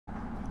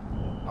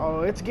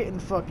Oh, it's getting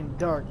fucking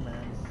dark,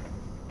 man.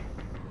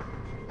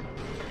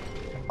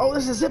 Oh,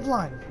 this is a zip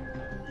line.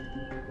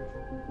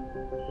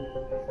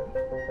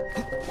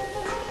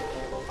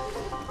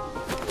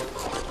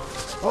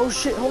 Oh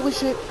shit! Holy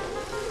shit!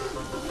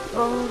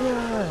 Oh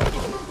god!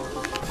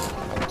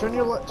 Turn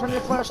your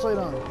flashlight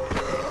on.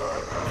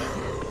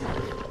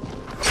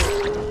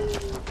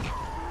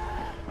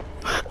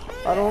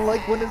 I don't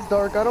like when it's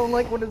dark. I don't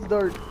like when it's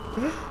dark.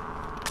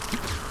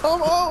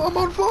 Oh, I'm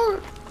on fire!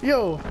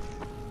 Yo!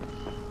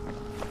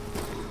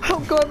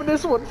 I'm climbing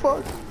this one,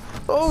 fuck!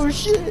 Oh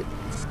shit!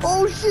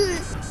 Oh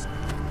shit!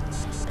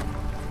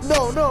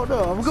 No,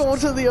 I'm going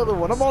to the other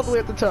one. I'm all the way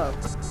at the top.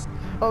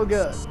 Oh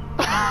god.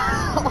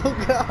 Oh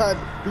god.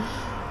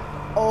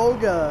 Oh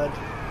god.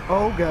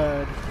 Oh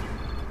god.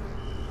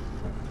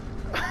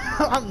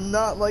 I'm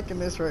not liking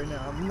this right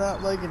now. I'm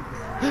not liking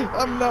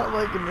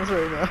this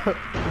right now.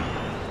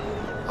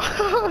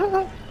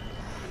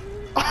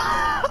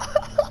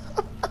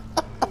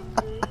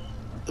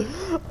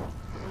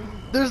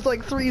 There's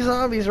like 3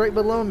 zombies right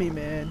below me,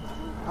 man.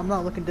 I'm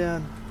not looking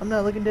down. I'm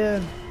not looking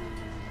down.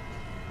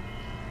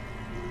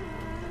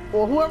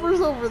 Well,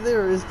 whoever's over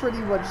there is pretty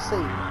much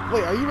safe.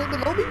 Wait, are you right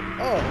below me?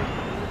 Oh.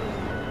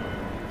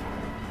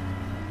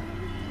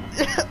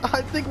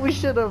 I think we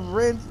should have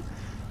ran.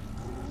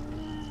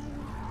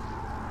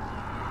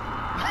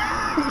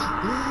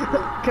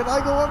 Can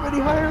I go up any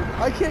higher?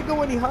 I can't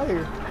go any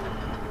higher.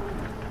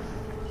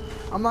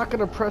 I'm not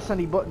gonna press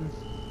any button.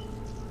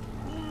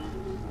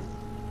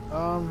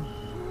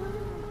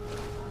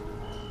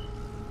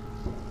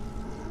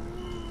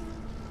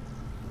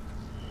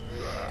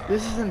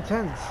 This is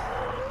intense.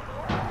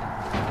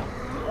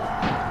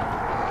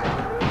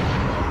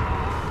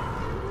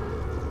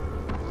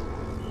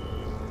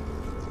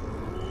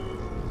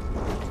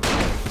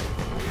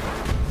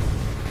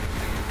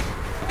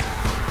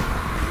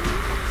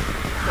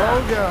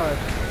 Oh god.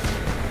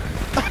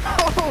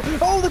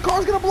 Oh, the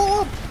car's gonna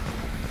blow up!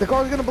 The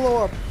car's gonna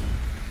blow up.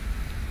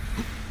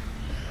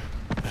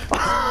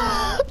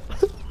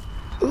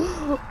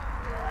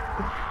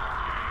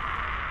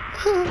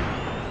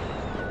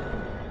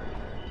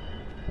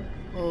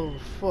 Oh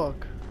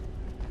fuck.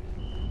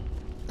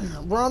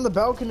 We're on the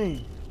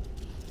balcony.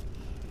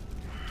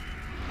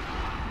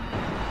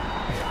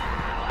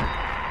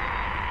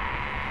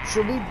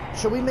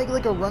 Should we make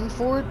like a run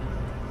for it?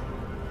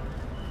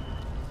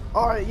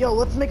 Alright, yo,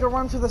 let's make a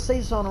run to the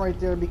safe zone right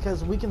there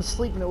because we can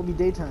sleep and it will be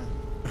daytime.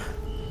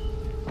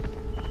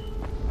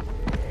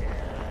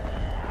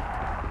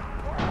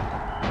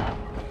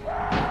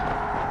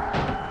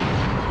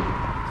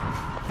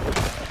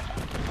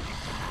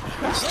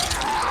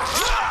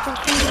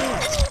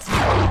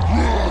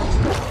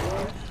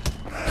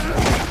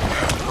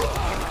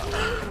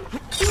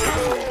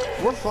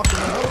 We're fucking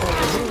it up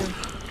over here.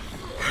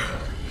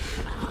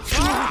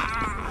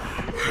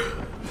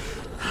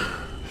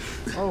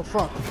 Oh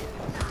fuck.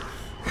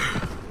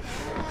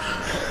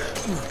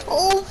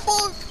 Oh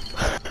fuck!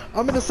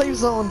 I'm in the safe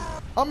zone.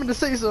 I'm in the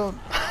safe zone.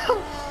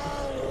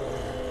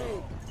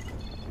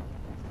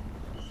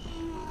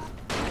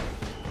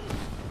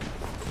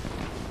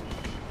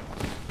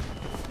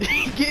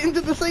 Get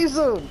into the safe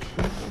zone.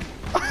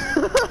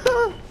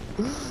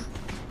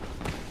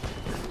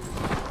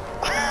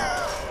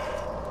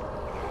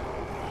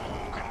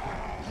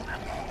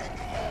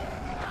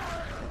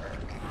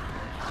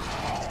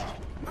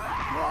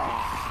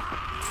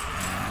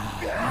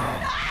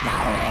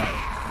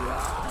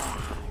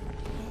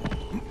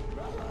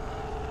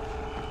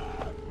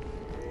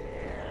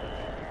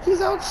 He's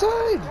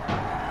outside!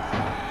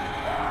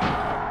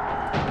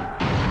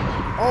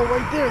 Oh,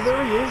 right there,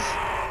 there he is.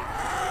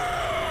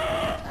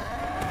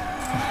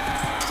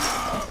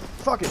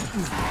 Fuck it.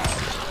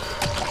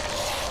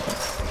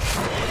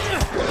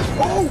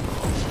 Oh!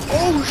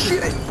 Oh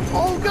shit!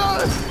 Oh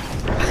god!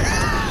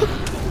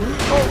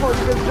 Oh fuck,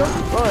 you gonna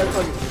jump? Alright,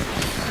 fuck it.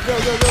 Go,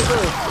 go, go, go.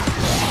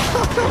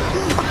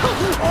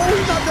 Oh,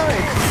 he's not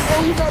dying!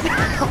 Oh, he's not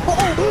dying!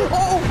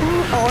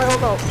 Oh, hell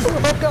no!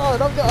 Oh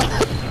god, oh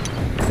god!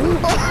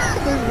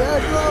 There's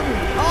bad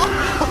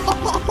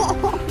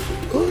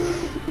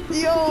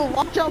zombies! Yo,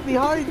 watch out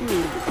behind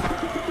you!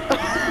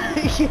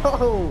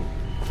 Yo!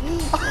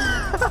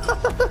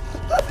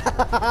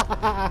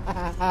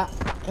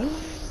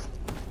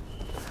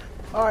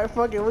 Alright,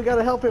 fuck it, we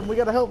gotta help him, we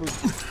gotta help him.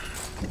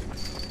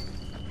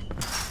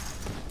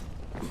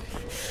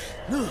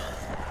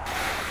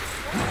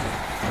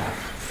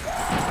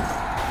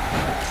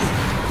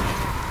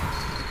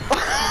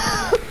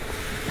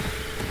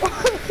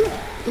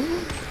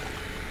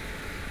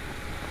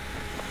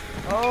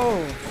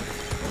 Oh!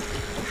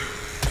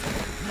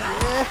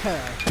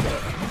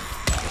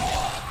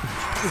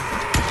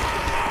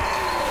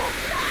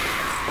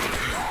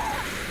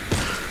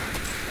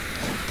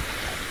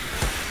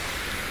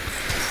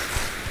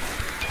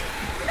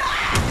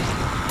 Yeah!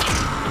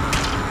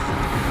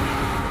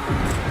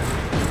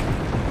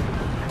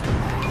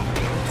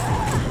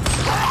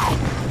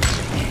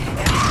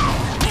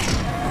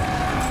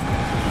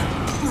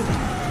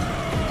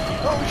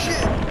 Oh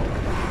shit!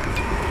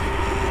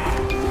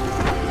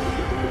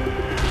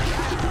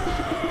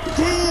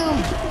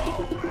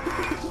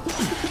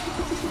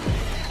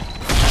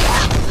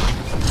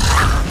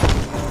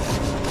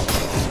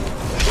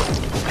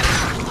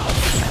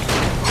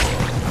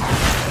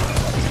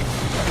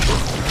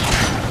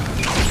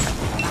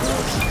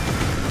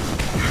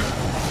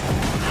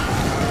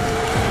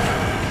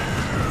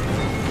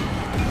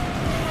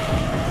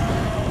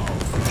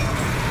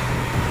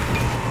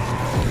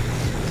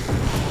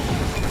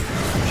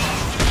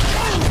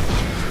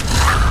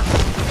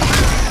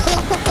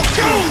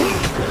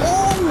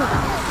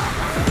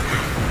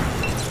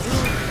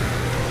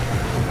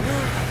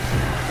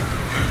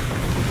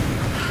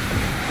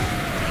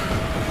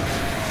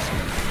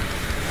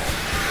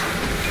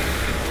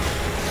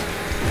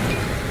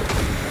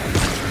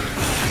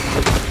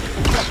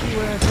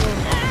 asshole.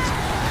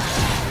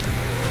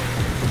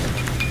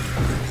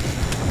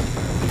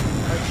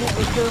 I can't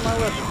repair my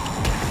weapon.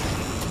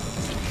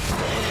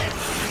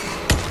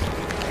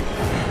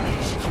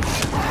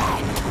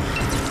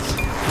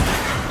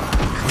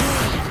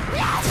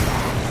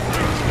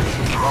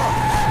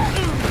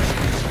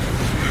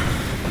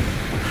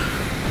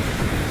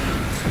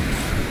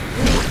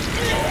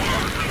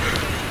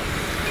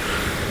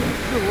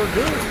 Dude, we're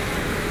good.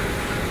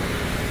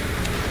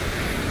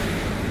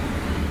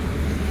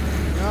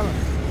 Got him.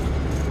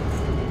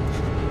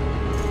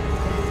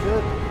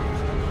 Good.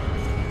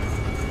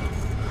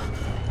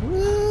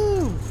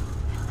 Woo!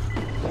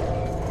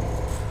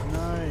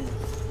 Nice.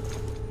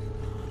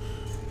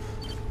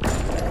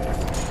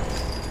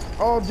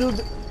 Oh,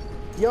 dude.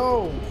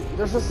 Yo,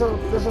 there's a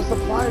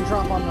supply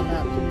drop on the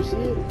map. Can you see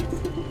it?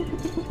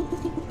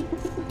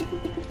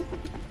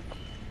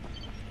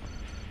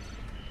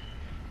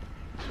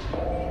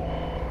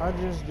 I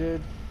just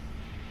did.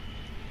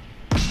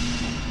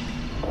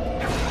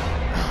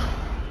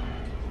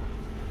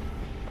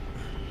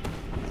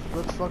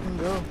 Let's fucking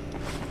go.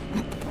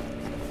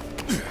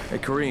 Hey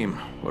Kareem,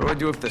 what do I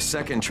do if the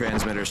second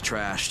transmitter's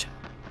trashed?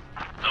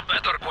 The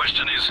better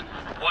question is,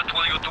 what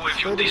will you do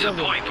if you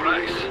disappoint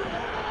Rice?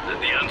 And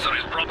the answer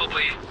is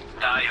probably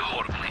die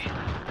horribly.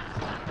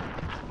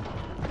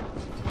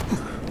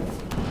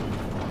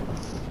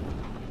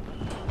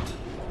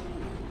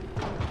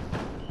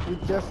 We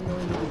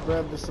definitely need to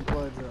grab the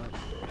supply drop.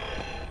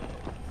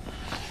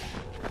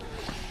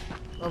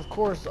 Of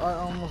course, I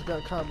almost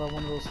got caught by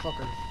one of those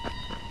fuckers.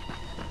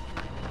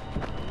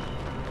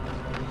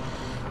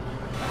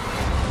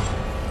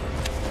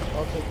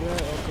 I'll take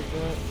that, I'll take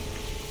that.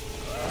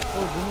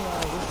 Oh, give me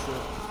all this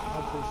shit. I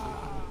appreciate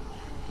it.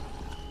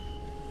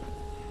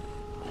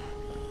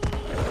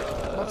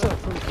 Watch out,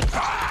 please.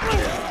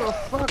 What the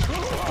fuck?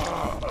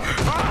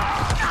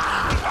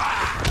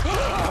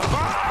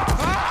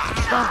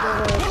 Stop that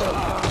ass up.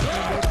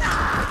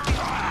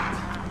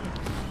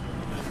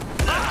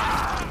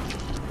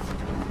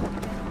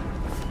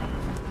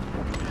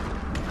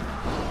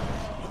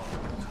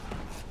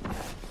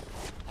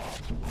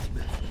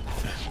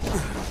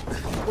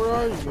 Where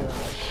are you guys?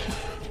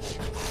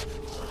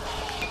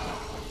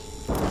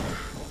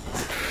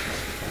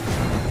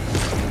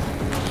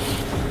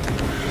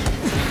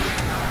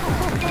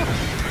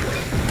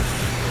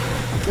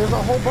 There's a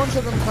whole bunch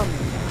of them coming.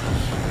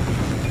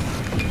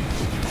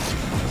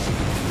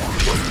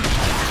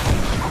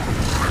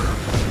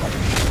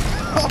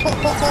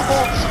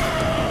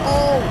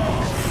 Oh!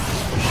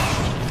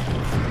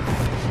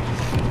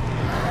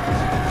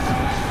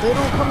 They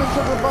don't come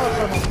into the bus,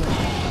 I don't think.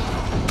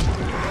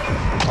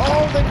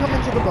 Oh, they come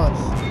into the bus.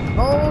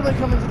 Oh, they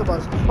come into the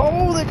bus.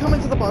 Oh, they come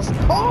into the bus.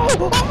 Oh!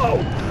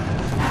 Oh!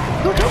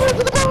 They're coming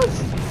into the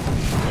bus!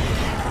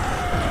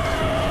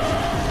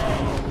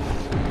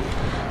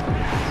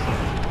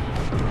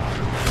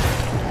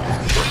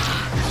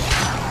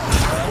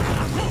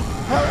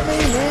 Help me,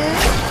 man!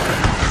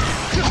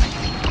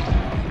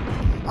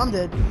 I'm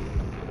dead.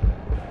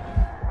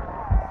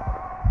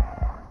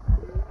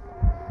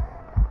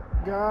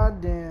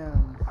 God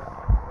damn.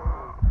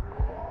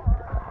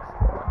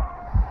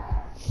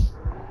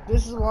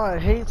 This is why I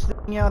hate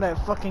staying out at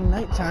fucking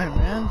nighttime,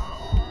 man.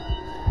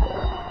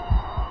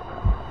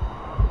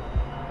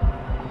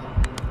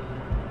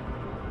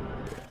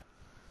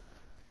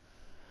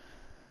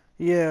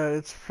 Yeah,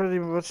 it's pretty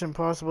much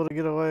impossible to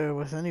get away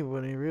with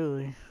anybody,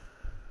 really.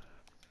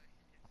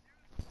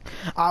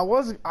 I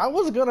was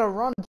gonna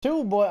run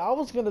too, but I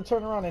was gonna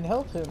turn around and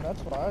help him.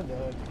 That's why I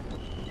died.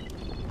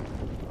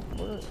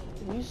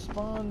 We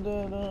spawned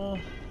at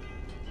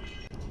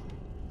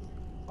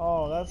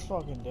oh, that's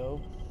fucking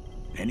dope.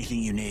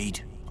 Anything you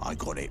need, I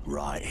got it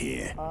right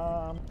here.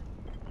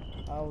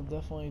 I'll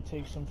definitely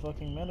take some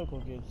fucking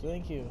medical kits.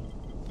 Thank you.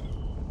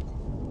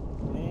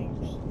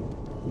 Thanks.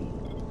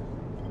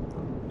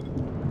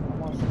 I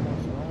want some more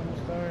Corona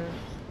stars.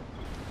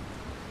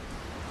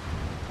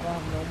 I don't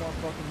have no more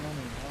fucking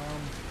money.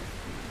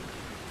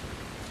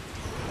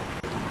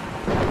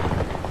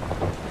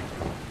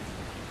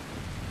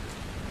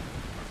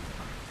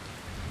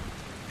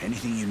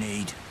 Anything you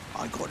need,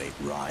 I got it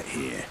right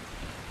here.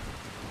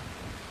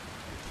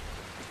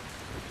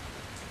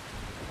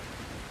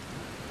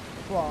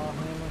 Claw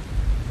hammer.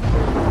 I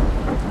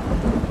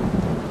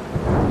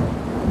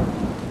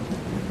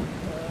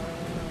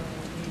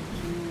need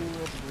to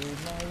upgrade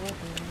my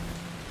weapon.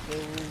 So,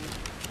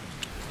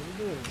 what do we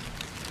do?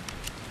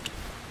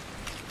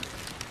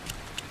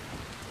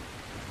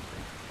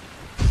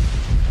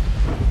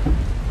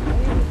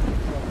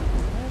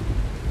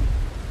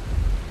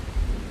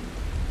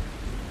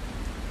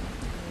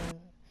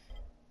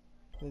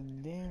 The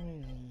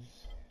damage is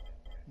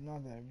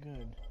not that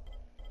good.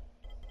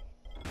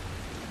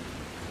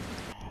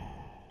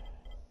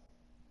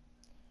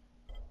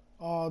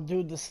 Oh,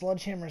 dude, the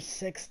sledgehammer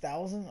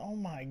 6,000? Oh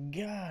my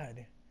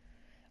god.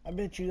 I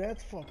bet you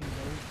that's fucking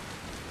dope.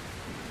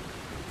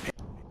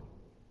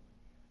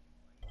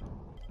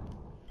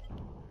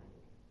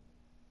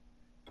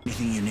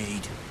 Anything you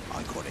need,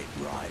 I got it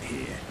right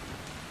here.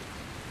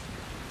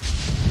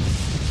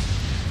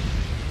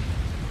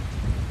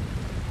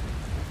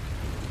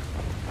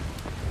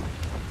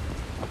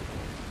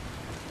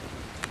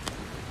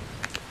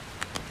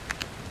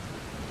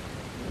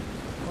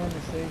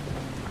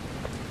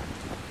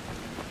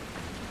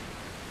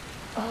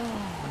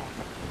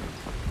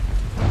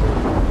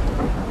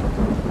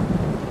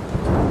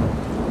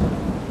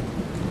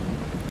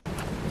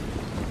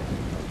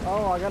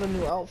 Oh, I got a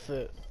new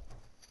outfit.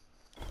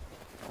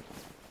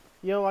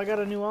 Yo, I got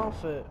a new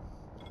outfit.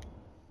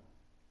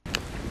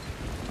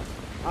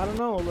 I don't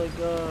know, like,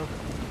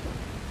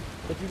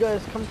 if you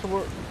guys come to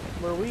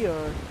where we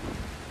are,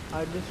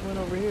 I just went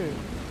over here.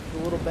 The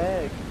little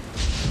bag.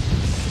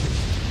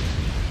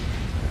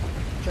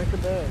 Check the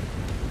bag.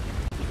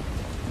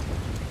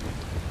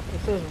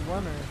 It says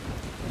runner.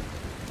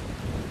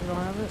 You don't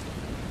have it?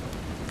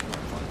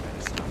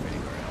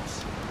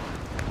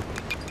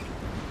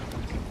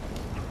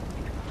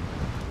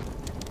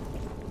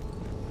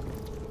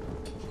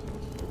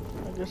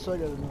 I guess I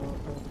got a new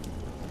outfit.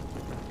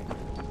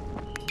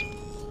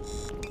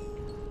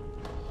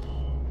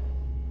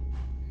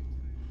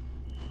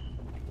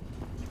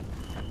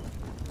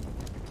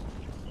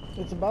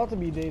 It's about to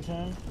be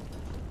daytime.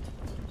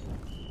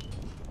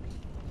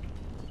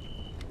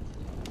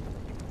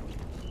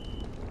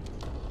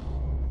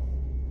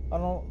 I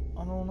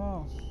don't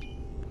know.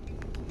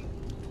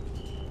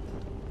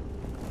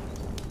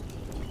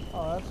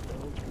 Oh, that's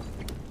dope.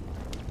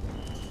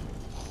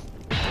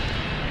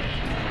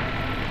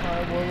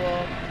 Alright,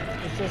 well,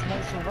 it says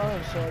might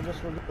survive, so I guess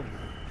we're good.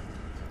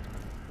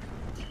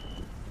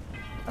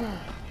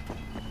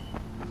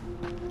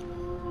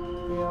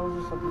 Yeah, I was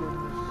just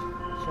uploading this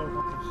so I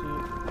can see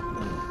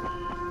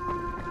it.